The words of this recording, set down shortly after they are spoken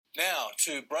Now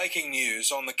to breaking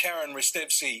news on the Karen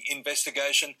Ristevski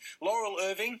investigation. Laurel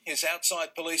Irving is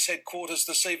outside police headquarters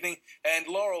this evening. And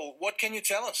Laurel, what can you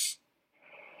tell us?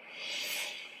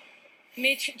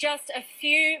 Mitch, just a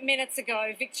few minutes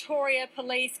ago, Victoria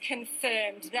Police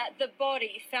confirmed that the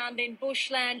body found in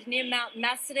bushland near Mount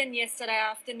Macedon yesterday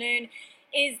afternoon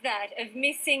is that of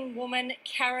missing woman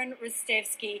Karen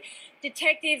Ristevski.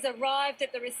 Detectives arrived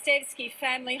at the Ristevski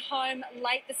family home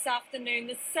late this afternoon,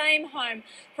 the same home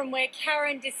from where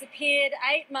Karen disappeared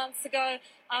 8 months ago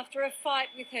after a fight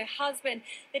with her husband.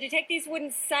 The detectives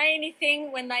wouldn't say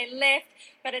anything when they left,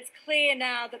 but it's clear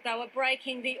now that they were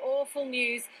breaking the awful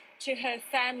news to her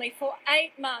family. For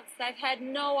 8 months, they've had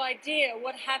no idea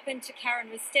what happened to Karen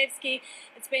Ristevski.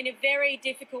 It's been a very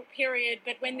difficult period,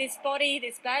 but when this body,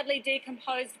 this badly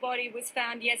decomposed body, was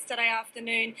found yesterday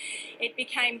afternoon, it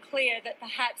became clear that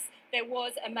perhaps there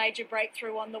was a major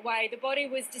breakthrough on the way. The body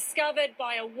was discovered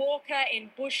by a walker in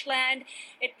bushland.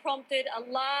 It prompted a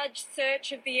large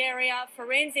search of the area,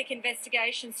 forensic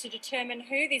investigations to determine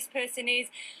who this person is.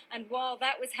 And while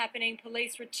that was happening,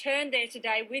 police returned there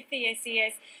today with the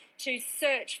SES to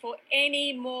search for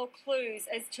any more clues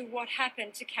as to what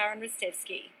happened to Karen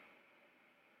Ristevski.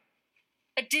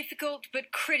 A difficult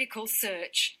but critical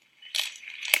search.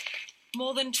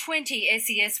 More than 20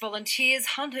 SES volunteers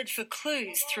hunted for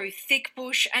clues through thick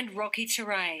bush and rocky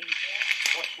terrain.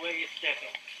 Watch where you're stepping.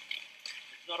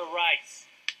 It's not a race.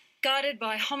 Guided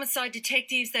by homicide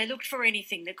detectives, they looked for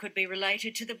anything that could be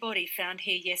related to the body found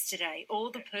here yesterday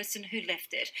or the person who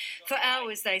left it. For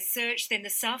hours they searched, then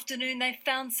this afternoon they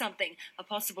found something, a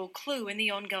possible clue in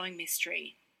the ongoing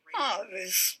mystery. Oh, it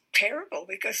was terrible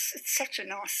because it's such a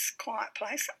nice, quiet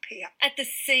place up here. At the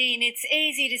scene, it's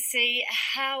easy to see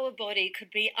how a body could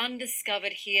be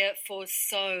undiscovered here for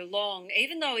so long,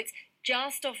 even though it's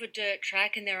just off a dirt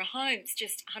track and there are homes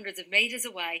just hundreds of metres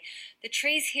away. The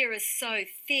trees here are so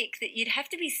thick that you'd have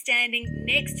to be standing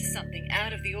next to something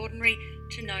out of the ordinary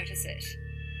to notice it.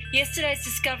 Yesterday's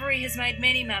discovery has made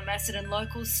many Mount Macedon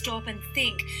locals stop and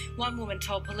think. One woman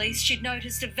told police she'd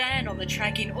noticed a van on the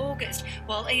track in August,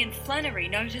 while Ian Flannery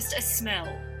noticed a smell.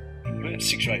 About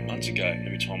 6 or 8 months ago,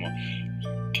 every time I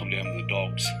come down with the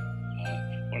dogs,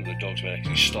 one of the dogs would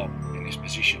actually stop in this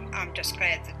position. I'm just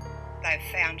glad that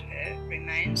they've found her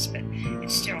remains, but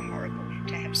it's still horrible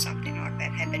to have something like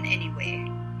that happen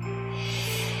anywhere.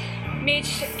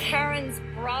 Mitch, Karen's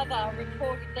brother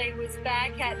reportedly was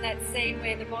back at that scene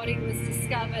where the body was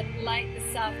discovered late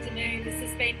this afternoon. This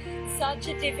has been such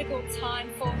a difficult time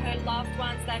for her loved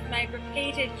ones. They've made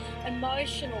repeated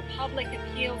emotional public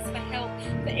appeals for help,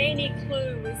 for any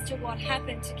clue as to what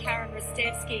happened to Karen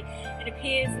Ristevski. It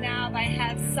appears now they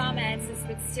have some answers,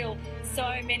 but still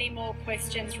so many more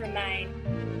questions remain.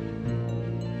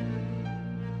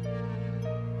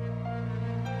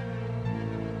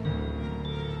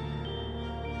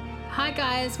 Hi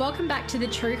guys, welcome back to the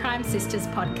True Crime Sisters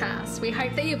podcast. We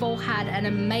hope that you've all had an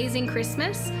amazing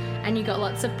Christmas and you got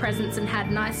lots of presents and had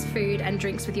nice food and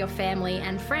drinks with your family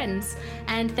and friends.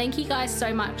 And thank you guys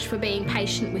so much for being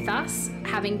patient with us,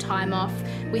 having time off.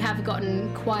 We have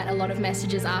gotten quite a lot of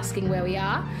messages asking where we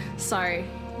are. So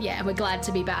yeah, we're glad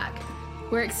to be back.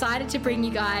 We're excited to bring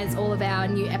you guys all of our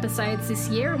new episodes this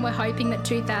year, and we're hoping that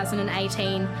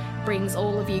 2018 brings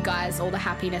all of you guys all the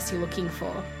happiness you're looking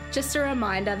for. Just a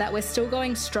reminder that we're still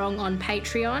going strong on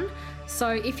Patreon, so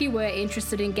if you were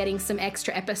interested in getting some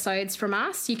extra episodes from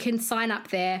us, you can sign up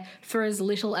there for as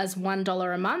little as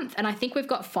 $1 a month, and I think we've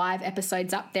got 5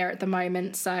 episodes up there at the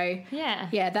moment, so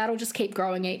yeah, that'll just keep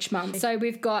growing each month. So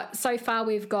so far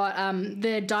we've got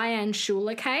the Diane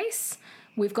Schuler case,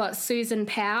 we've got Susan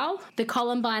Powell, the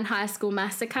Columbine High School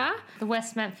Massacre, the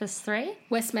West Memphis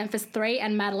 3,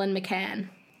 and Madeleine McCann.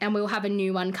 And we'll have a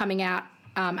new one coming out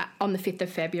on the 5th of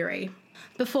February.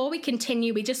 Before we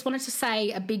continue, we just wanted to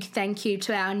say a big thank you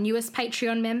to our newest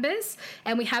Patreon members,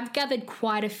 and we have gathered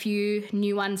quite a few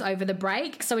new ones over the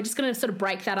break, so we're just going to sort of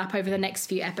break that up over the next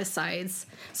few episodes.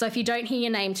 So if you don't hear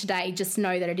your name today, just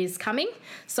know that it is coming.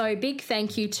 So big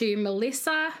thank you to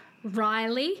Melissa,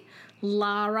 Riley,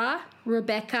 Lara,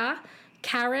 Rebecca,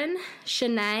 Karen,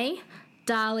 Shanae,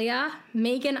 Dahlia,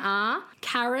 Megan R,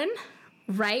 Karen,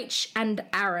 Rach and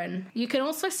Aaron. You can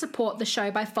also support the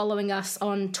show by following us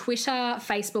on Twitter,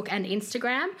 Facebook and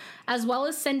Instagram, as well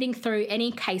as sending through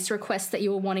any case requests that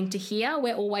you are wanting to hear.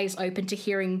 We're always open to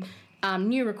hearing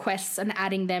new requests and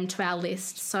adding them to our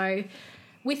list. So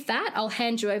with that, I'll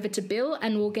hand you over to Bill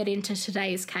and we'll get into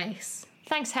today's case.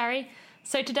 Thanks, Harry.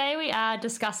 So today we are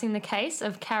discussing the case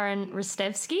of Karen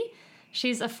Ristevski.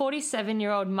 She's a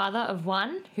 47-year-old mother of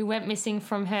one who went missing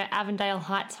from her Avondale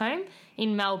Heights home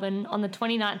in Melbourne on the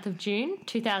 29th of June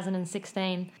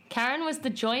 2016. Karen was the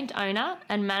joint owner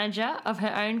and manager of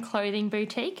her own clothing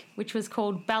boutique, which was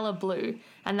called Bella Blue,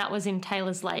 and that was in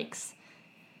Taylors Lakes.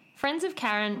 Friends of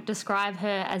Karen describe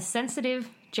her as sensitive,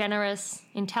 generous,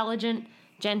 intelligent,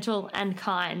 gentle and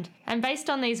kind, and based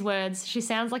on these words, she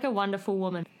sounds like a wonderful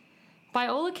woman. By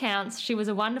all accounts, she was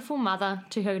a wonderful mother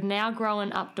to her now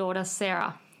grown-up daughter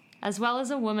Sarah, as well as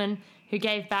a woman who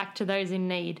gave back to those in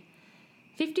need.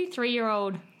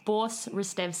 53-year-old Boris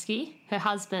Ristevski, her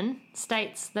husband,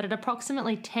 states that at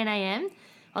approximately 10 a.m.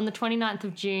 on the 29th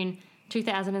of June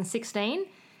 2016,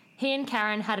 he and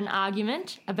Karen had an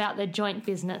argument about their joint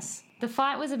business. The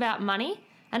fight was about money,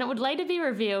 and it would later be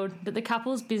revealed that the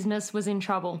couple's business was in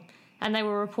trouble, and they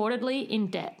were reportedly in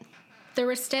debt. The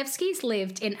Ristevskis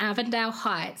lived in Avondale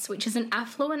Heights, which is an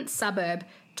affluent suburb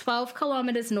 12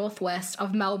 kilometres northwest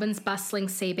of Melbourne's bustling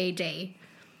CBD.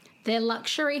 Their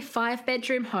luxury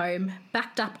 5-bedroom home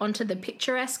backed up onto the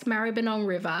picturesque Maribyrnong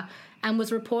River and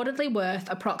was reportedly worth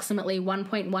approximately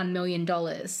 $1.1 million.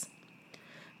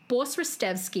 Boris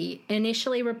Ristevski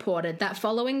initially reported that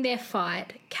following their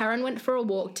fight, Karen went for a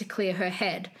walk to clear her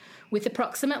head, with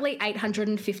approximately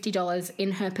 $850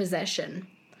 in her possession.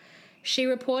 She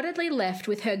reportedly left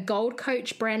with her Gold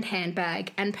Coach brand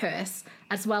handbag and purse,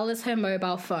 as well as her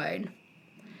mobile phone.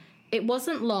 It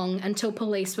wasn't long until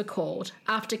police were called,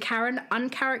 after Karen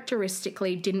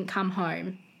uncharacteristically didn't come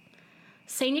home.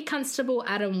 Senior Constable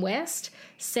Adam West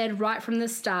said right from the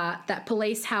start that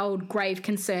police held grave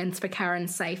concerns for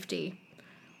Karen's safety.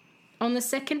 On the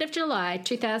 2nd of July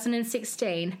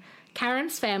 2016,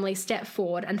 Karen's family stepped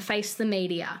forward and faced the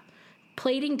media,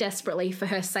 pleading desperately for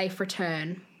her safe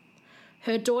return.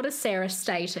 Her daughter Sarah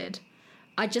stated,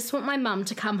 "I just want my mum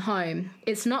to come home.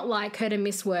 It's not like her to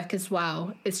miss work as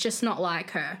well. It's just not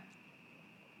like her."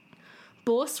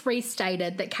 Boris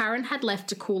restated that Karen had left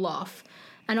to cool off,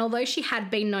 and although she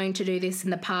had been known to do this in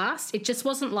the past, it just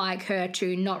wasn't like her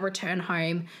to not return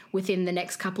home within the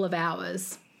next couple of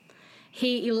hours.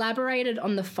 He elaborated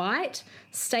on the fight,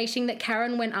 stating that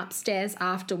Karen went upstairs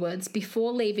afterwards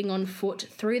before leaving on foot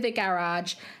through the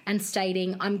garage and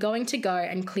stating, "I'm going to go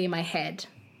and clear my head."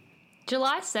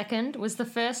 July 2nd was the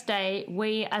first day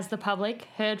we, as the public,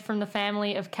 heard from the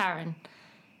family of Karen.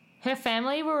 Her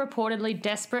family were reportedly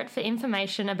desperate for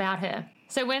information about her.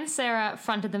 So when Sarah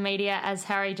fronted the media, as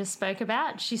Harry just spoke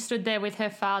about, she stood there with her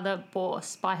father,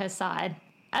 Boris, by her side.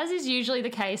 As is usually the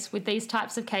case with these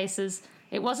types of cases,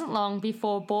 it wasn't long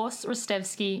before Boris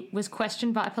Ristevski was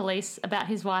questioned by police about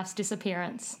his wife's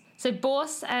disappearance. So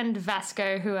Boris and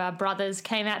Vasco, who are brothers,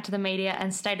 came out to the media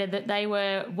and stated that they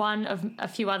were one of a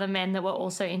few other men that were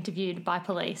also interviewed by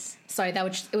police. So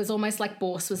it was almost like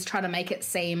Boris was trying to make it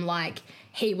seem like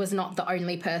he was not the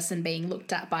only person being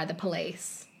looked at by the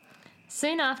police.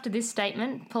 Soon after this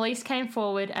statement, police came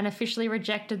forward and officially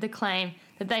rejected the claim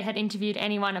that they had interviewed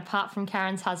anyone apart from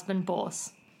Karen's husband,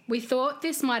 Boris. We thought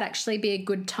this might actually be a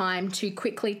good time to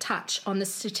quickly touch on the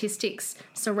statistics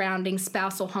surrounding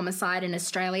spousal homicide in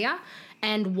Australia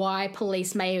and why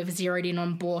police may have zeroed in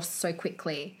on Boris so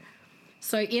quickly.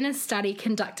 So in a study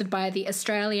conducted by the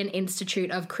Australian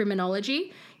Institute of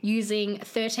Criminology using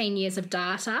 13 years of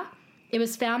data, it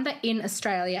was found that in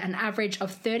Australia an average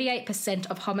of 38%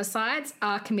 of homicides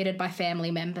are committed by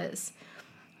family members.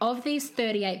 Of these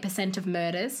 38% of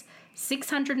murders,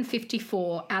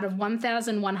 654 out of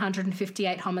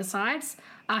 1,158 homicides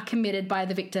are committed by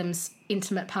the victim's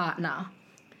intimate partner.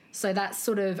 So that's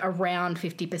sort of around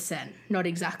 50%. Not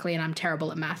exactly, and I'm terrible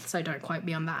at math, so don't quote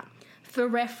me on that. For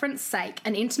reference sake,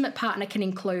 an intimate partner can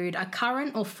include a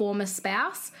current or former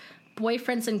spouse,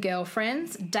 boyfriends and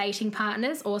girlfriends, dating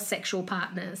partners, or sexual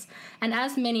partners. And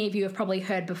as many of you have probably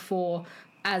heard before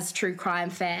as true crime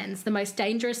fans, the most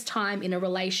dangerous time in a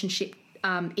relationship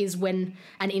is when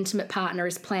an intimate partner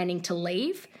is planning to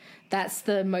leave. That's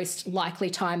the most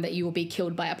likely time that you will be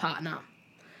killed by a partner.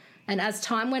 And as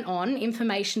time went on,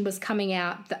 information was coming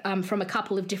out from a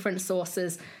couple of different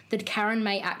sources that Karen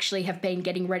may actually have been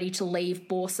getting ready to leave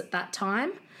Boris at that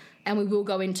time. And we will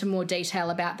go into more detail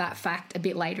about that fact a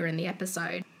bit later in the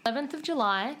episode. 11th of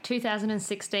July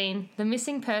 2016, the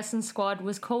Missing Persons Squad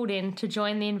was called in to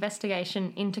join the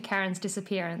investigation into Karen's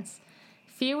disappearance.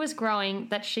 Fear was growing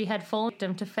that she had fallen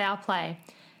victim to foul play,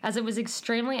 as it was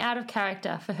extremely out of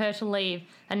character for her to leave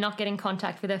and not get in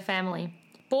contact with her family.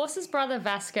 Boris's brother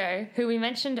Vasco, who we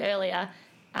mentioned earlier,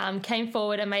 came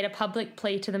forward and made a public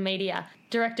plea to the media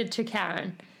directed to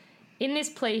Karen. In this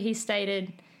plea, he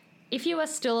stated, "If you are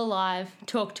still alive,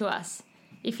 talk to us.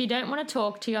 If you don't want to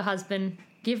talk to your husband,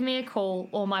 give me a call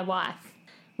or my wife."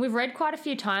 We've read quite a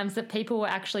few times that people were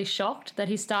actually shocked that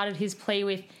he started his plea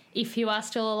with, "If you are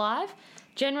still alive,"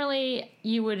 generally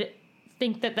you would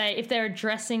think that if they're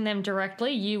addressing them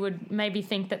directly, you would maybe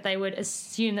think that they would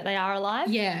assume that they are alive.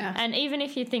 Yeah. And even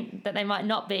if you think that they might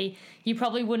not be, you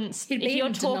probably wouldn't. You'd be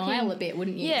in denial a bit,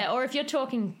 wouldn't you? Yeah, or if you're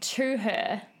talking to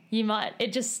her, you might.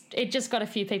 It just got a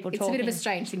few people talking. It's a bit of a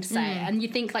strange thing to say. And you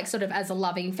think, like, sort of as a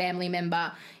loving family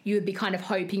member, you would be kind of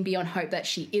hoping beyond hope that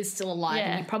she is still alive,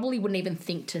 and you probably wouldn't even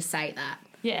think to say that.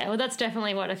 Yeah, well, that's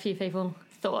definitely what a few people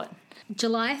thought.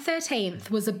 July 13th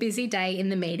was a busy day in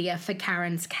the media for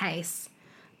Karen's case.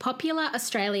 Popular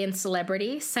Australian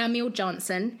celebrity Samuel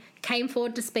Johnson came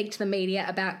forward to speak to the media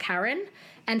about Karen.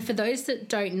 And for those that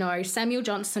don't know, Samuel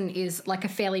Johnson is like a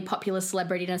fairly popular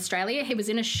celebrity in Australia. He was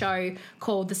in a show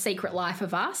called The Secret Life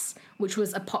of Us, which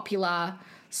was a popular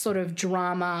sort of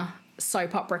drama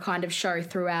soap opera kind of show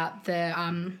throughout the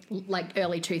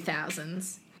early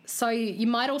 2000s. So you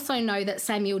might also know that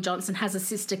Samuel Johnson has a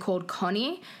sister called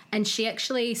Connie, and she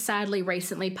actually sadly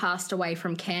recently passed away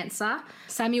from cancer.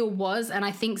 Samuel was, and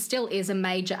I think still is, a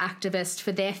major activist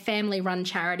for their family-run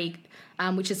charity,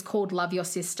 which is called Love Your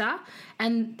Sister.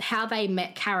 And how they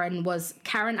met Karen was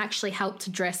Karen actually helped to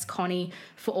dress Connie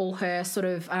for all her sort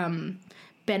of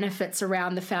benefits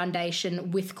around the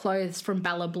foundation with clothes from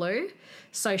Bella Blue.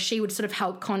 So she would sort of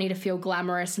help Connie to feel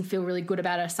glamorous and feel really good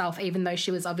about herself, even though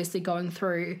she was obviously going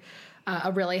through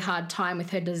a really hard time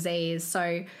with her disease.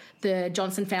 So the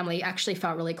Johnson family actually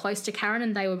felt really close to Karen,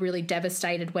 and they were really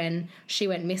devastated when she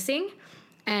went missing.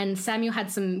 And Samuel had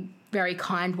some very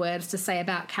kind words to say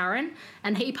about Karen,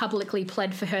 and he publicly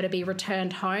pled for her to be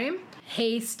returned home.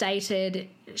 He stated,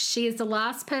 "She is the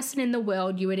last person in the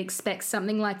world you would expect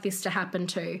something like this to happen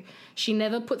to. She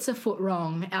never puts a foot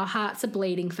wrong. Our hearts are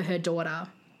bleeding for her daughter."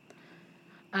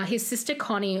 His sister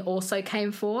Connie also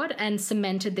came forward and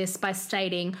cemented this by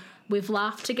stating, "We've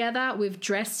laughed together, we've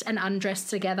dressed and undressed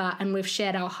together, and we've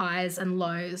shared our highs and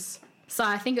lows." So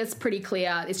I think it's pretty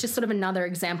clear. It's just sort of another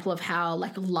example of how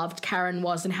loved Karen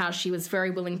was and how she was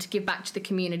very willing to give back to the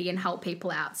community and help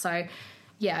people out. So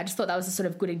yeah, I just thought that was a sort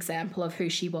of good example of who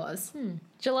she was.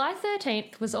 July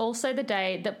 13th was also the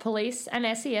day that police and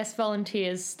SES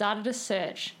volunteers started a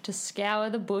search to scour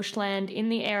the bushland in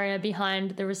the area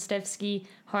behind the Ristevski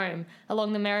home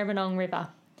along the Maribyrnong River.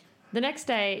 The next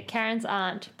day, Karen's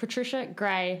aunt, Patricia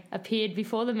Gray, appeared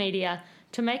before the media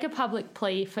to make a public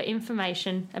plea for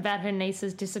information about her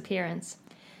niece's disappearance.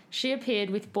 She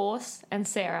appeared with Boss and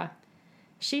Sarah.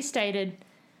 She stated,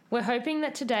 "We're hoping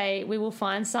that today we will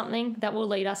find something that will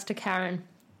lead us to Karen.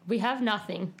 We have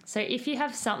nothing, so if you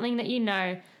have something that you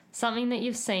know, something that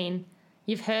you've seen,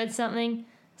 you've heard something,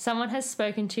 someone has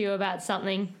spoken to you about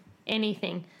something,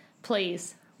 anything,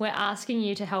 please, we're asking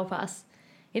you to help us.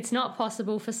 It's not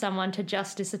possible for someone to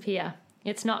just disappear.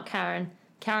 It's not Karen.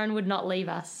 Karen would not leave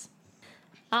us."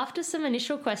 After some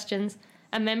initial questions,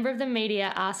 a member of the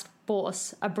media asked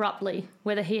Boss abruptly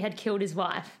whether he had killed his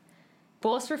wife.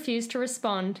 Boss refused to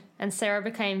respond, and Sarah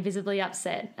became visibly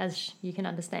upset, as you can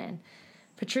understand.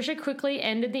 Patricia quickly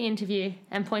ended the interview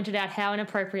and pointed out how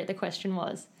inappropriate the question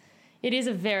was. It is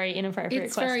a very inappropriate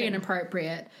question. It's very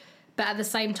inappropriate. But at the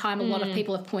same time, a lot of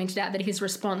people have pointed out that his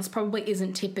response probably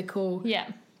isn't typical. Yeah.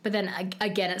 But then,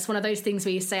 again, it's one of those things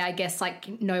where you say, I guess,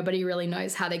 nobody really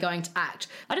knows how they're going to act.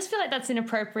 I just feel like that's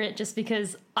inappropriate just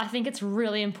because I think it's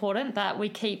really important that we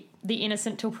keep the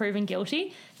innocent till proven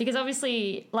guilty. Because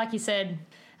obviously, like you said,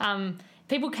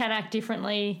 people can act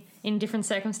differently in different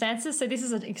circumstances. So this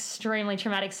is an extremely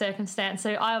traumatic circumstance.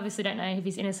 So I obviously don't know if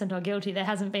he's innocent or guilty. There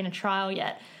hasn't been a trial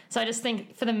yet. So I just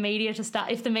think for the media to start,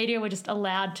 if the media were just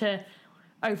allowed to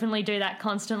openly do that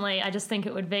constantly, I just think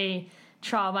it would be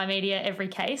trial by media every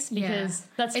case, because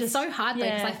that's just... It's so hard though,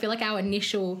 because I feel like our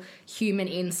initial human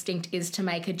instinct is to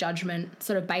make a judgment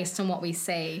sort of based on what we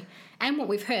see and what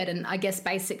we've heard, and I guess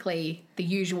basically the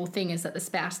usual thing is that the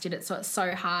spouse did it, so it's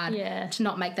so hard to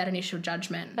not make that initial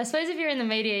judgment. I suppose if you're in the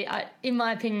media, in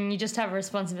my opinion, you just have a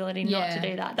responsibility not to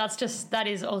do that. That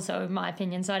is also my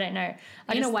opinion, so I don't know.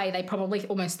 In a way, they probably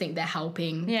almost think they're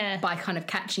helping by kind of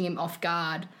catching him off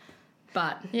guard.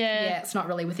 But, it's not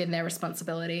really within their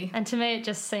responsibility. And to me, it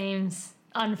just seems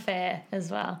unfair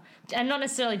as well. And not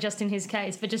necessarily just in his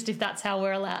case, but just if that's how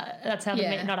we're allowed, that's how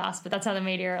not us, but that's how the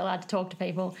media are allowed to talk to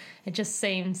people. It just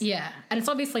seems... Yeah, and it's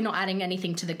obviously not adding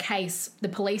anything to the case the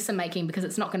police are making, because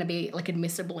it's not going to be,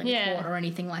 admissible in court or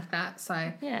anything like that,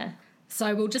 so... Yeah.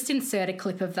 So we'll just insert a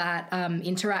clip of that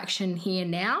interaction here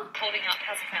now. Holding up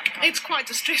has a family. It's quite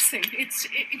distressing.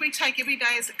 We take every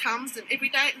day as it comes, and every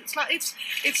day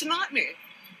it's a nightmare.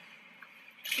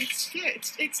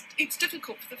 It's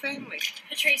difficult for the family.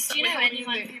 Patrice, do you know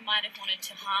anyone who might have wanted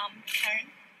to harm Karen?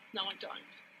 No, I don't.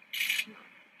 No.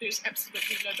 There's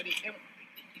absolutely nobody.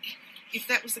 If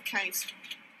that was the case,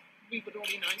 we would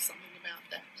already know something about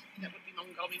that. That would be an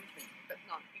ongoing thing, but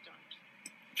no, we don't.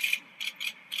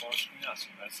 Boris, can we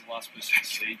ask you, that's the last person to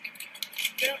see?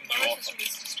 Yeah, Boris is really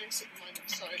distressed at the moment,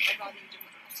 so I'd rather you didn't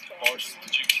ask. Boris,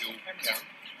 did you kill Karen?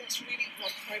 That's really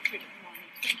not appropriate at the moment.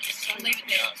 Thank you so much. Leave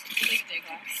it there. Leave it there,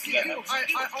 guys. Yeah, look,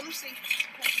 I honestly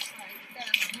have to say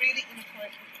that's really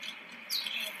inappropriate.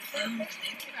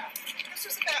 This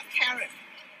is about Karen.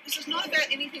 This is not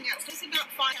about anything else. This is about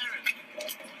Karen.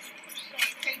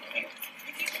 Thank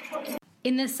you.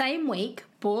 In the same week,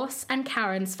 Boris and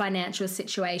Karen's financial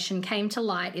situation came to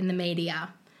light in the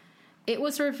media. It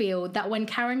was revealed that when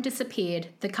Karen disappeared,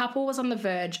 the couple was on the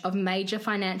verge of major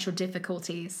financial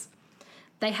difficulties.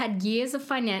 They had years of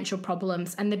financial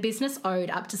problems and the business owed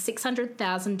up to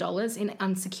 $600,000 in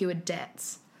unsecured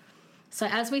debts. So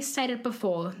as we stated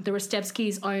before, the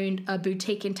Ristevskis owned a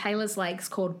boutique in Taylor's Lakes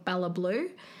called Bella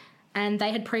Blue, and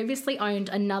they had previously owned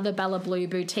another Bella Blue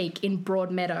boutique in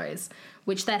Broadmeadows,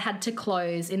 which they'd had to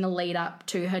close in the lead up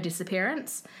to her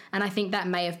disappearance, and I think that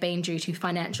may have been due to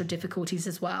financial difficulties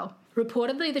as well.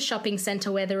 Reportedly, the shopping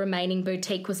centre where the remaining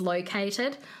boutique was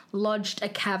located lodged a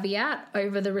caveat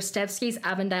over the Ristevskis'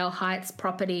 Avondale Heights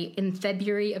property in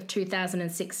February of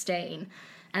 2016,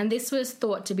 and this was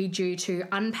thought to be due to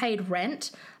unpaid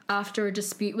rent after a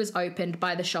dispute was opened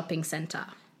by the shopping centre.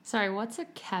 Sorry, what's a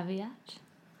caveat?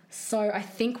 So I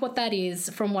think what that is,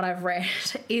 from what I've read,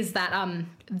 is that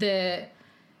the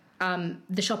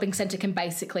shopping centre can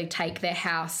basically take their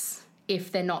house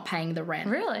if they're not paying the rent.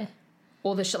 Really?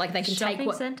 Or they can shopping take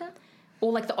what, centre?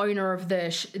 or like the owner of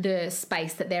the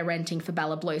space that they're renting for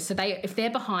Bella Blue. So if they're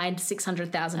behind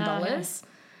 $600,000,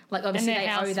 like obviously they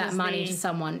owe that money to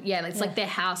someone. Yeah, it's like their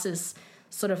house is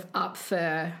sort of up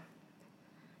for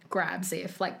grabs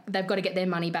if like they've got to get their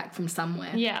money back from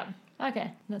somewhere. Yeah.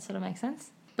 Okay, that sort of makes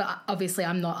sense. But obviously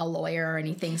I'm not a lawyer or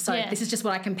anything, so this is just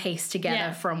what I can piece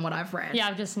together from what I've read. Yeah,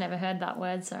 I've just never heard that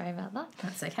word. Sorry about that.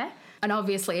 That's okay. And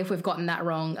obviously if we've gotten that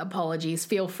wrong, apologies.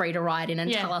 Feel free to write in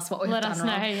and tell us what we've done wrong.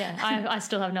 Let us know, yeah. I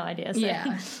still have no idea,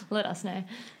 so let us know.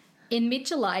 In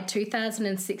mid-July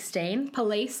 2016,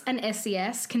 police and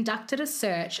SES conducted a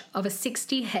search of a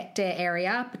 60-hectare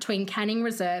area between Canning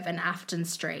Reserve and Afton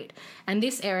Street. And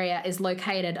this area is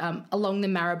located along the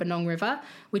Maribyrnong River,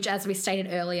 which, as we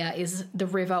stated earlier, is the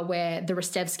river where the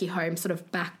Ristevski home sort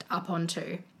of backed up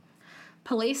onto.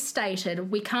 Police stated,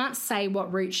 "We can't say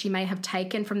what route she may have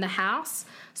taken from the house,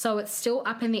 so it's still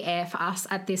up in the air for us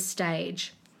at this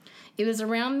stage." It was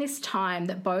around this time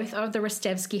that both of the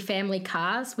Ristevski family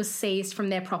cars were seized from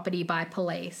their property by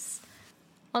police.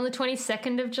 On the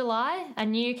 22nd of July, a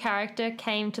new character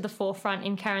came to the forefront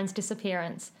in Karen's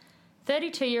disappearance.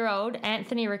 32-year-old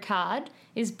Anthony Ricard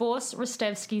is Boris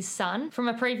Ristevski's son from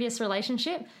a previous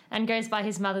relationship and goes by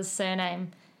his mother's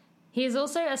surname. He is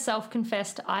also a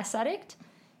self-confessed ice addict.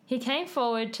 He came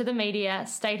forward to the media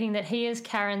stating that he is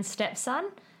Karen's stepson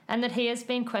and that he has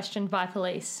been questioned by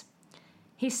police.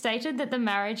 He stated that the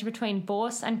marriage between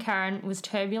Boris and Karen was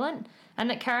turbulent and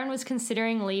that Karen was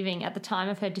considering leaving at the time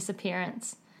of her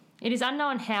disappearance. It is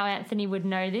unknown how Anthony would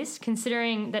know this,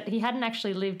 considering that he hadn't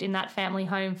actually lived in that family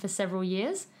home for several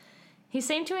years. He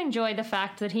seemed to enjoy the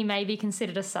fact that he may be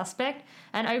considered a suspect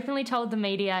and openly told the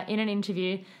media in an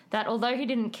interview that although he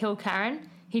didn't kill Karen,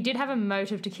 he did have a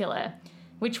motive to kill her,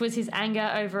 which was his anger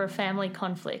over a family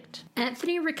conflict.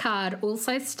 Anthony Ricard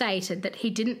also stated that he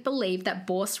didn't believe that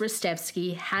Boris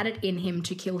Ristevski had it in him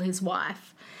to kill his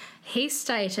wife. He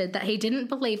stated that he didn't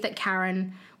believe that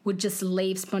Karen would just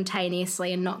leave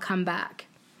spontaneously and not come back.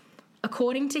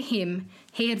 According to him,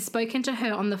 he had spoken to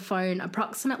her on the phone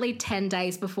approximately 10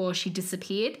 days before she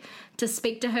disappeared to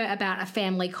speak to her about a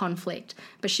family conflict,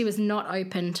 but she was not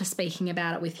open to speaking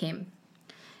about it with him.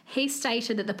 He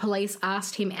stated that the police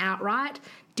asked him outright,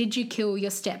 "Did you kill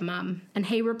your stepmum?" And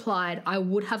he replied, "I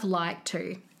would have liked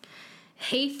to."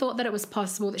 He thought that it was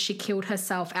possible that she killed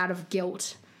herself out of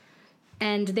guilt.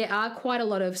 And there are quite a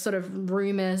lot of sort of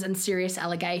rumours and serious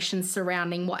allegations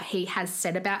surrounding what he has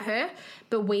said about her,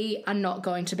 but we are not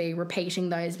going to be repeating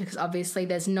those because obviously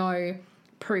there's no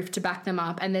proof to back them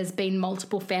up, and there's been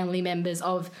multiple family members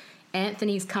of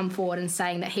Anthony's come forward and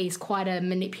saying that he's quite a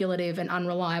manipulative and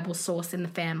unreliable source in the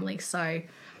family, so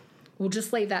we'll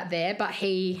just leave that there. But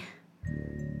he's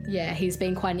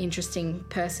been quite an interesting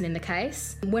person in the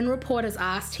case. When reporters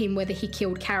asked him whether he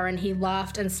killed Karen, he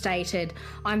laughed and stated,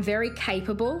 "I'm very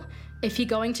capable. If you're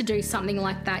going to do something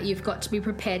like that, you've got to be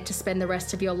prepared to spend the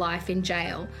rest of your life in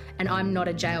jail, and I'm not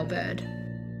a jailbird."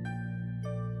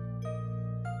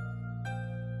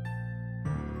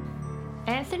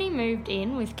 Anthony moved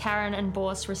in with Karen and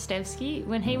Boris Ristevski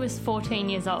when he was 14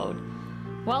 years old.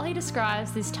 While he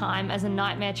describes this time as a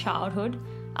nightmare childhood,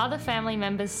 Other family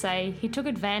members say he took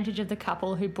advantage of the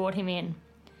couple who brought him in.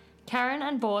 Karen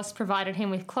and Bourse provided him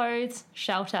with clothes,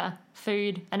 shelter,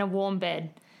 food, and a warm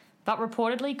bed, but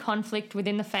reportedly conflict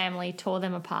within the family tore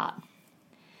them apart.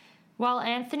 While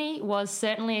Anthony was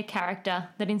certainly a character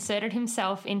that inserted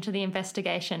himself into the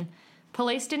investigation,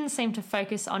 police didn't seem to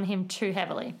focus on him too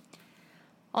heavily.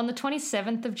 On the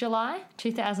 27th of July,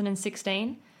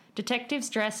 2016, detectives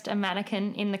dressed a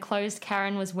mannequin in the clothes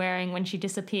Karen was wearing when she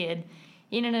disappeared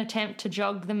in an attempt to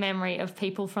jog the memory of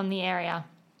people from the area.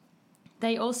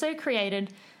 They also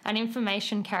created an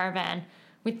information caravan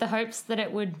with the hopes that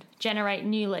it would generate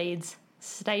new leads,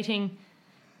 stating,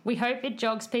 "We hope it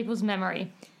jogs people's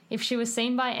memory if she was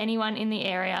seen by anyone in the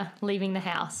area leaving the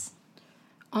house."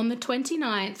 On the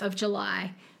 29th of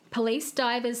July, police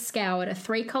divers scoured a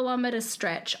 3-kilometre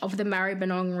stretch of the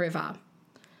Maribyrnong River.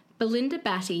 Belinda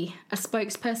Batty, a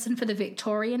spokesperson for the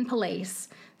Victorian Police,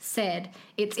 said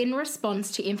it's in response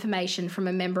to information from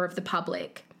a member of the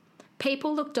public.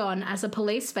 People looked on as a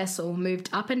police vessel moved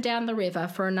up and down the river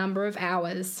for a number of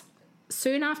hours.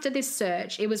 Soon after this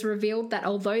search, it was revealed that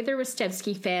although the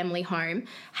Ristevsky family home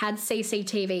had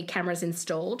CCTV cameras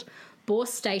installed,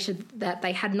 Bourse stated that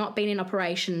they had not been in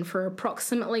operation for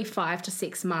approximately 5 to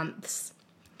 6 months.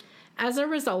 As a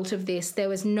result of this, there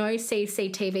was no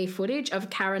CCTV footage of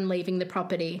Karen leaving the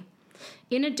property.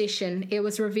 In addition, it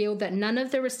was revealed that none of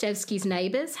the Ristevskys'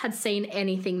 neighbours had seen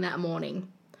anything that morning.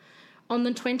 On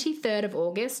the 23rd of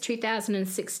August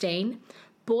 2016,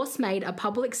 Bourse made a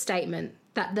public statement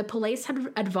that the police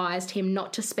had advised him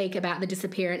not to speak about the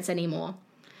disappearance anymore.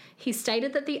 He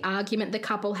stated that the argument the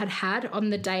couple had had on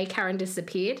the day Karen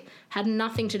disappeared had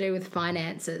nothing to do with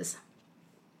finances.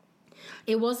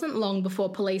 It wasn't long before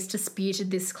police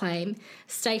disputed this claim,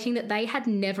 stating that they had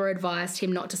never advised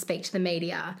him not to speak to the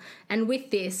media, and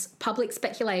with this, public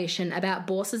speculation about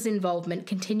Bourse's involvement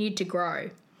continued to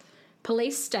grow.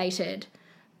 Police stated,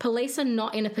 "Police are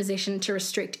not in a position to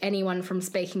restrict anyone from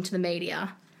speaking to the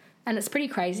media." And it's pretty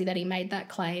crazy that he made that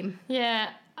claim. Yeah,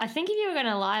 I think if you were going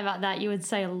to lie about that, you would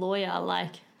say a lawyer,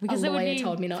 because a it would lawyer be,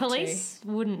 told me not police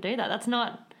wouldn't do that. That's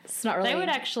not... It's not really... They would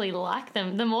actually like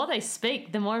them. The more they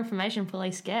speak, the more information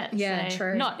police get. Yeah, so,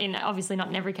 true. Obviously not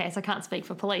in every case. I can't speak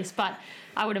for police, but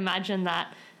I would imagine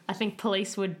that I think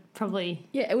police would probably...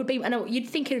 Yeah, it would be... I know, you'd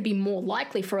think it would be more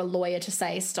likely for a lawyer to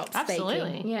say, stop speaking.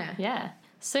 Absolutely. Yeah.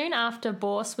 Soon after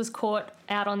Bourse was caught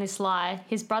out on this lie,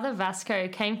 his brother Vasco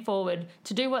came forward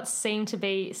to do what seemed to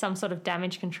be some sort of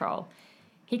damage control.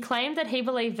 He claimed that he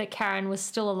believed that Karen was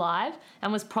still alive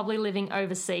and was probably living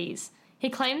overseas. He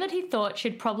claimed that he thought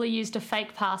she'd probably used a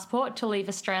fake passport to leave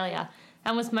Australia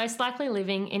and was most likely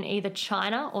living in either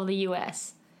China or the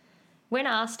US. When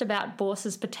asked about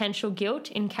Bourse's potential guilt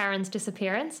in Karen's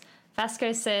disappearance,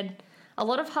 Vasco said, "A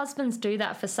lot of husbands do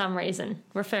that for some reason,"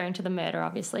 referring to the murder,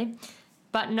 obviously,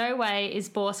 "but no way is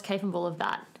Bourse capable of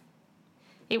that."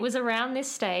 It was around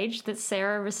this stage that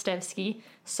Sarah Ristevsky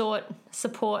sought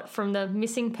support from the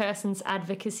Missing Persons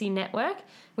Advocacy Network,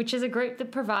 which is a group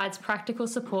that provides practical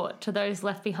support to those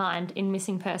left behind in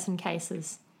missing person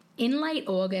cases. In late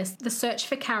August, the search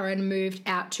for Karen moved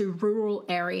out to rural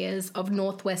areas of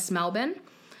northwest Melbourne.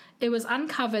 It was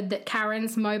uncovered that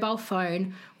Karen's mobile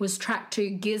phone was tracked to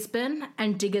Gisborne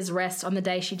and Diggers Rest on the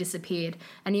day she disappeared.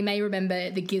 And you may remember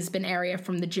the Gisborne area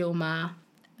from the Gilmar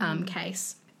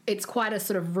case. It's quite a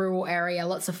sort of rural area,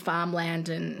 lots of farmland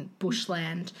and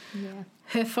bushland. Yeah.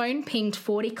 Her phone pinged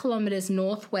 40 kilometres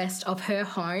northwest of her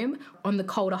home on the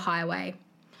Calder Highway.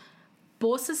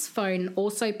 Bourse's phone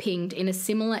also pinged in a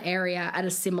similar area at a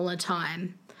similar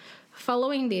time.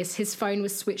 Following this, his phone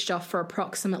was switched off for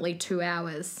approximately 2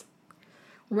 hours.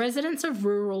 Residents of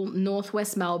rural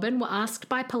northwest Melbourne were asked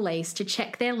by police to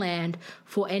check their land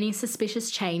for any suspicious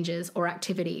changes or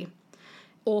activity,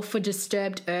 or for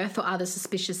disturbed earth or other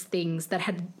suspicious things that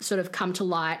had sort of come to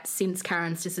light since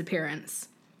Karen's disappearance.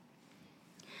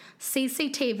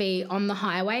 CCTV on the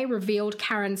highway revealed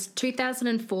Karen's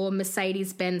 2004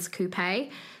 Mercedes-Benz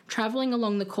coupe travelling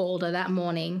along the Calder that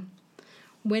morning.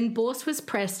 When Bourse was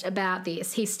pressed about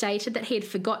this, he stated that he had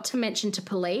forgot to mention to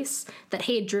police that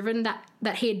he had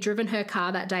driven her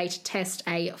car that day to test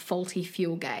a faulty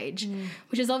fuel gauge,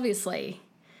 which is obviously...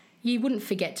 You wouldn't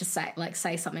forget to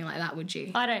say something like that, would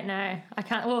you? I don't know. I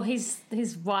can't. Well, his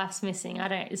wife's missing. I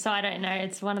don't know.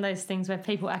 It's one of those things where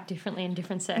people act differently in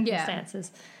different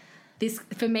circumstances. Yeah.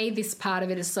 For me, this part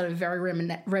of it is sort of very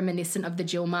reminiscent of the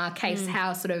Gilmar case,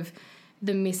 how sort of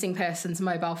the missing person's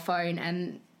mobile phone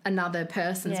and another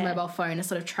person's mobile phone are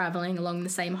sort of travelling along the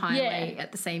same highway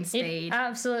at the same speed. It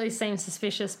absolutely seems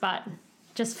suspicious, but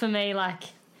just for me,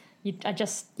 you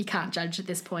can't judge at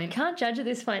this point.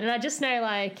 And I just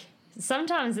know,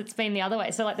 Sometimes it's been the other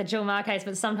way, so like the Jill Meagher case,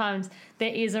 but sometimes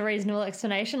there is a reasonable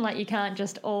explanation. Like, you can't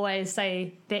just always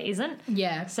say there isn't.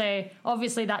 Yeah. So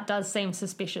obviously that does seem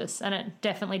suspicious, and it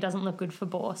definitely doesn't look good for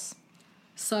Bourse.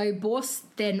 So Bourse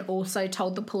then also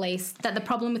told the police that the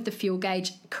problem with the fuel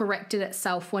gauge corrected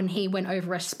itself when he went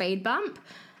over a speed bump.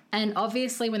 And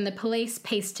obviously when the police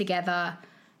pieced together,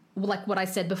 like what I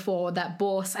said before, that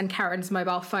Bourse and Karen's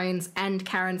mobile phones and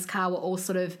Karen's car were all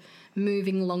sort of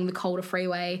moving along the Calder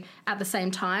freeway at the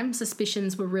same time,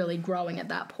 suspicions were really growing at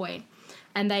that point.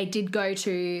 And they did go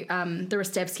to the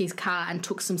Ristevskys' car and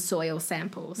took some soil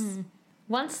samples.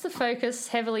 Once the focus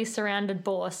heavily surrounded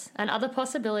Bourse and other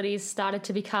possibilities started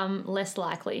to become less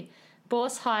likely,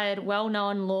 Bourse hired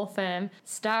well-known law firm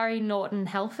Starry Norton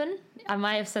Helfen, I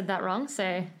may have said that wrong,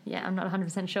 so yeah, I'm not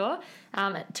 100% sure,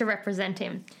 to represent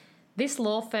him. This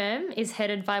law firm is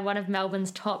headed by one of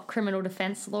Melbourne's top criminal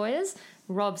defence lawyers,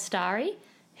 Rob Starry,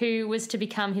 who was to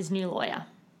become his new lawyer.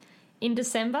 In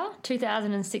December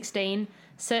 2016,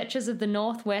 searches of the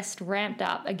Northwest ramped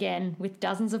up again with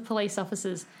dozens of police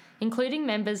officers, including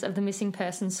members of the Missing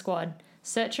Persons Squad,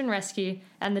 Search and Rescue,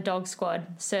 and the Dog Squad,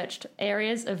 searched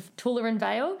areas of Tullamarine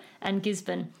Vale and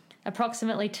Gisborne,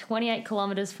 approximately 28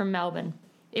 kilometres from Melbourne.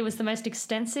 It was the most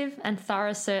extensive and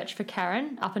thorough search for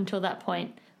Karen up until that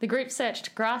point. The group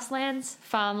searched grasslands,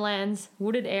 farmlands,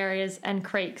 wooded areas, and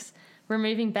creeks,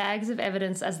 removing bags of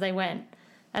evidence as they went.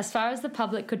 As far as the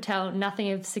public could tell,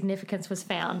 nothing of significance was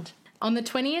found. On the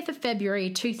 20th of February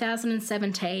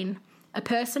 2017, a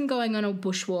person going on a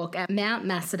bushwalk at Mount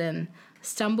Macedon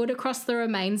stumbled across the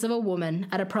remains of a woman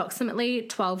at approximately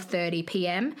 12:30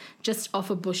 p.m. just off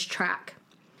a bush track.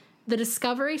 The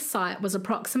discovery site was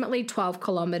approximately 12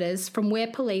 kilometres from where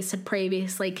police had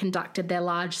previously conducted their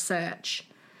large search.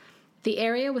 The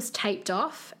area was taped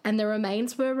off and the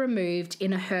remains were removed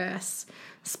in a hearse.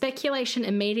 Speculation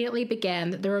immediately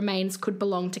began that the remains could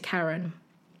belong to Karen.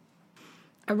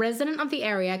 A resident of the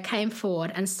area came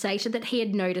forward and stated that he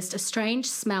had noticed a strange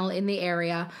smell in the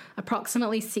area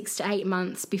approximately 6 to 8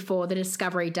 months before the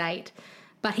discovery date,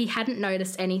 but he hadn't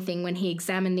noticed anything when he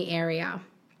examined the area.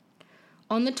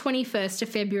 On the 21st of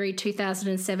February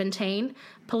 2017,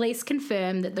 police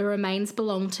confirmed that the remains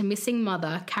belonged to missing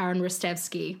mother Karen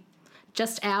Ristevsky.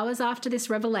 Just hours after this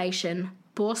revelation,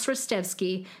 Bourse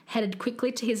Ristevsky headed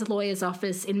quickly to his lawyer's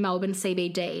office in Melbourne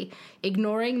CBD,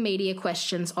 ignoring media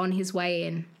questions on his way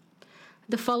in.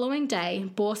 The following day,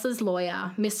 Bourse's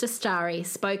lawyer, Mr. Starry,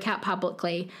 spoke out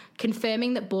publicly,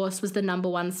 confirming that Bourse was the number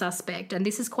one suspect, and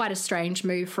this is quite a strange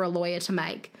move for a lawyer to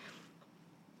make.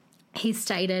 He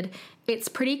stated, "It's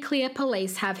pretty clear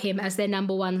police have him as their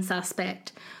number one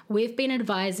suspect. We've been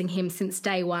advising him since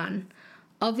day one.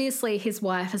 Obviously, his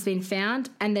wife has been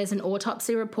found and there's an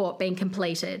autopsy report being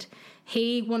completed.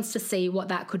 He wants to see what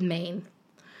that could mean."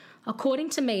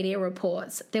 According to media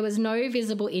reports, there was no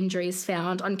visible injuries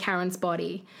found on Karen's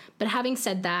body. But having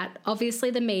said that,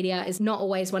 obviously the media is not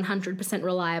always 100%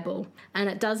 reliable, and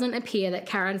it doesn't appear that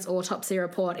Karen's autopsy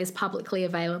report is publicly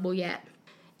available yet.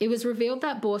 It was revealed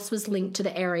that Bourse was linked to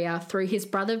the area through his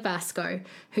brother Vasco,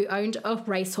 who owned a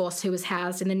racehorse who was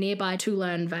housed in the nearby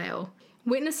Tullamarine Vale.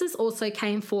 Witnesses also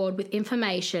came forward with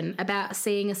information about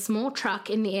seeing a small truck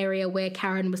in the area where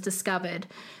Karen was discovered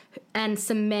and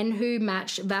some men who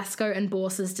matched Vasco and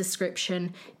Bourse's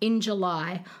description in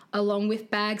July, along with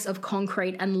bags of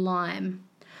concrete and lime.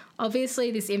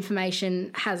 Obviously, this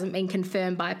information hasn't been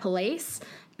confirmed by police,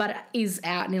 but it is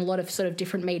out in a lot of sort of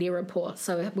different media reports,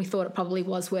 so we thought it probably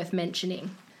was worth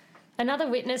mentioning. Another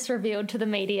witness revealed to the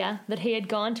media that he had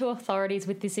gone to authorities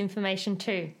with this information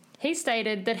too. He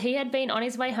stated that he had been on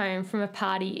his way home from a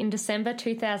party in December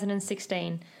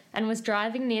 2016 and was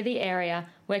driving near the area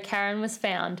where Karen was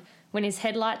found when his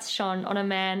headlights shone on a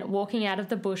man walking out of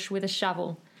the bush with a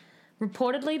shovel.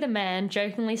 Reportedly, the man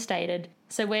jokingly stated,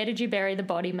 "So where did you bury the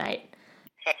body, mate?"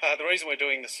 The reason we're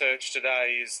doing the search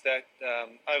today is that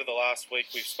over the last week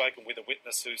we've spoken with a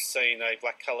witness who's seen a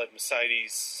black-coloured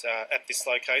Mercedes at this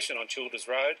location on Childers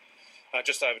Road,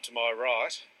 just over to my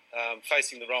right,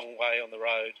 facing the wrong way on the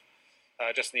road,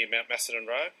 just near Mount Macedon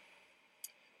Road.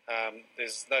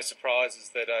 There's no surprises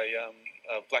that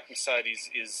a black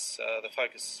Mercedes is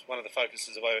one of the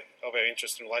focuses of our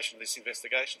interest in relation to this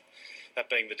investigation, that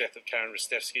being the death of Karen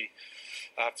Ristevsky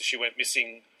after she went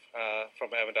missing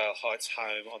from Avondale Heights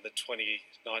home on the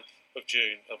 29th of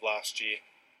June of last year.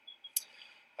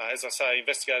 As I say,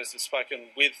 investigators have spoken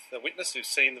with a witness who's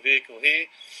seen the vehicle here.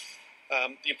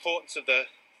 The importance of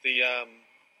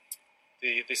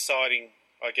this sighting,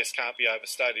 I guess, can't be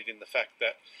overstated in the fact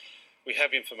that we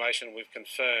have information, we've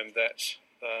confirmed that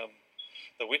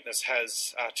the witness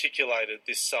has articulated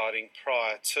this sighting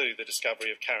prior to the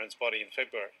discovery of Karen's body in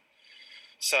February.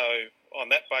 So on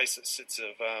that basis, it's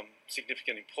of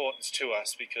significant importance to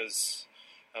us because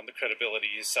the credibility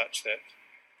is such that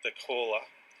the caller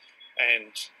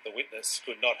and the witness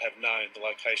could not have known the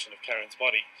location of Karen's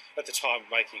body at the time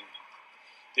of making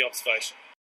the observation.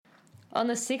 On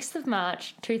the 6th of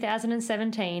March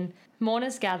 2017,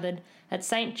 mourners gathered at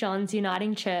St John's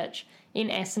Uniting Church in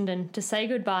Essendon to say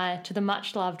goodbye to the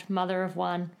much-loved mother of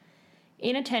one.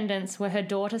 In attendance were her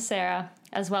daughter Sarah,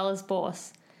 as well as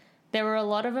Bourse. There were a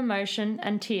lot of emotion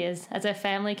and tears as her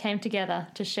family came together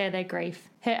to share their grief.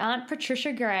 Her aunt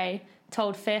Patricia Gray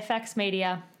told Fairfax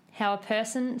Media how a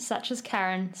person such as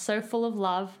Karen, so full of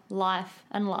love, life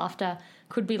and laughter,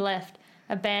 could be left,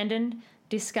 abandoned,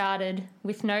 discarded,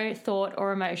 with no thought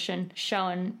or emotion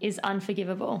shown is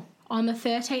unforgivable. On the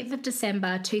 13th of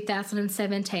December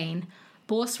 2017,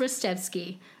 Boris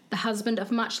Ristevsky, the husband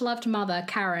of much-loved mother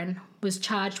Karen, was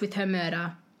charged with her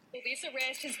murder. This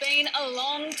arrest has been a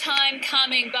long time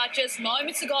coming, but just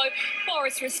moments ago,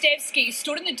 Boris Ristevsky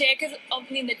stood in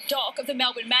the dock of the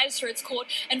Melbourne Magistrates Court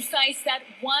and faced that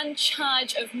one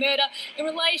charge of murder in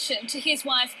relation to his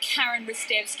wife, Karen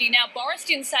Ristevsky. Now, Boris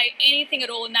didn't say anything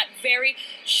at all in that very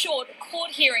short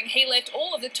court hearing. He left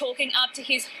all of the talking up to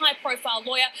his high-profile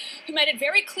lawyer, who made it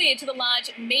very clear to the large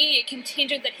media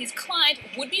contingent that his client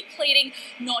would be pleading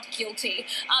not guilty.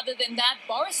 Other than that,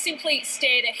 Boris simply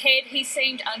stared ahead. He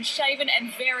seemed unshaven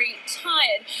and very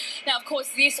tired. Now, of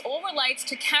course, this all relates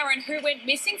to Karen, who went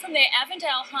missing from their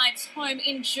Avondale Heights home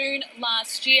in June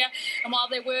last year. And while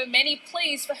there were many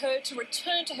pleas for her to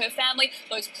return to her family,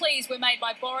 those pleas were made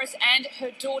by Boris and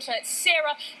her daughter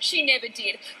Sarah. She never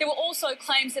did. There were also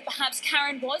claims that perhaps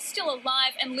Karen was still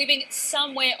alive and living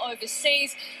somewhere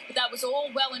overseas, but that was all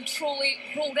well and truly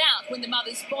ruled out when the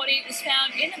mother's body was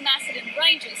found in the Macedon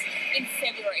Ranges in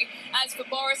February. As for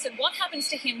Boris and what happens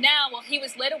to him now, well, he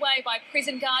was led away by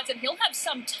prison guards and he'll have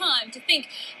some time to think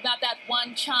about that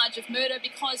one charge of murder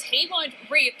because he won't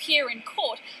reappear in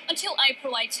court until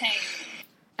April 18.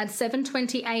 At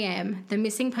 7:20 a.m, the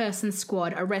Missing Persons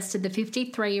Squad arrested the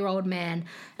 53-year-old man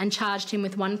and charged him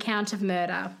with one count of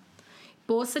murder.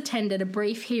 Bourse attended a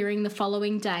brief hearing the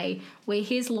following day where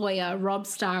his lawyer, Rob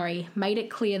Starry, made it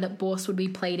clear that Bourse would be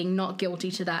pleading not guilty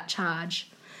to that charge.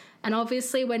 And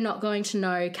obviously we're not going to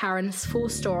know Karen's full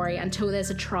story until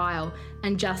there's a trial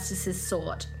and justice is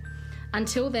sought.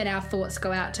 Until then, our thoughts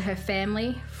go out to her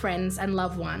family, friends and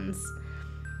loved ones.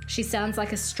 She sounds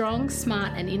like a strong,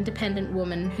 smart and independent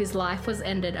woman whose life was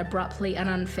ended abruptly and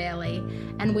unfairly,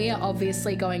 and we are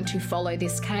obviously going to follow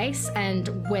this case,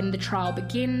 and when the trial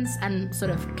begins and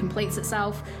sort of completes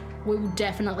itself, we will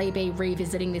definitely be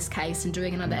revisiting this case and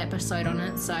doing another episode on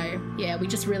it. So yeah, we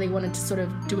just really wanted to sort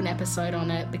of do an episode on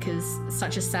it because it's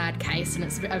such a sad case and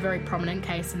it's a very prominent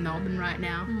case in Melbourne right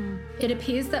now. It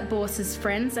appears that Bourse's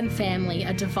friends and family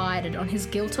are divided on his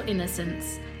guilt or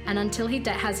innocence, and until he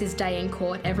has his day in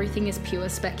court, everything is pure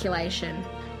speculation.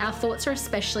 Our thoughts are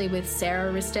especially with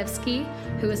Sarah Ristevsky,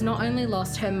 who has not only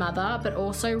lost her mother, but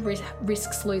also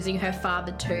risks losing her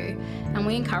father too, and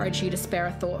we encourage you to spare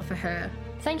a thought for her.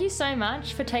 Thank you so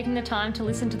much for taking the time to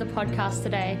listen to the podcast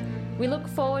today. We look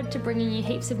forward to bringing you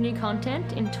heaps of new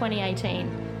content in 2018.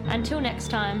 Until next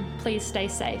time, please stay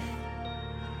safe.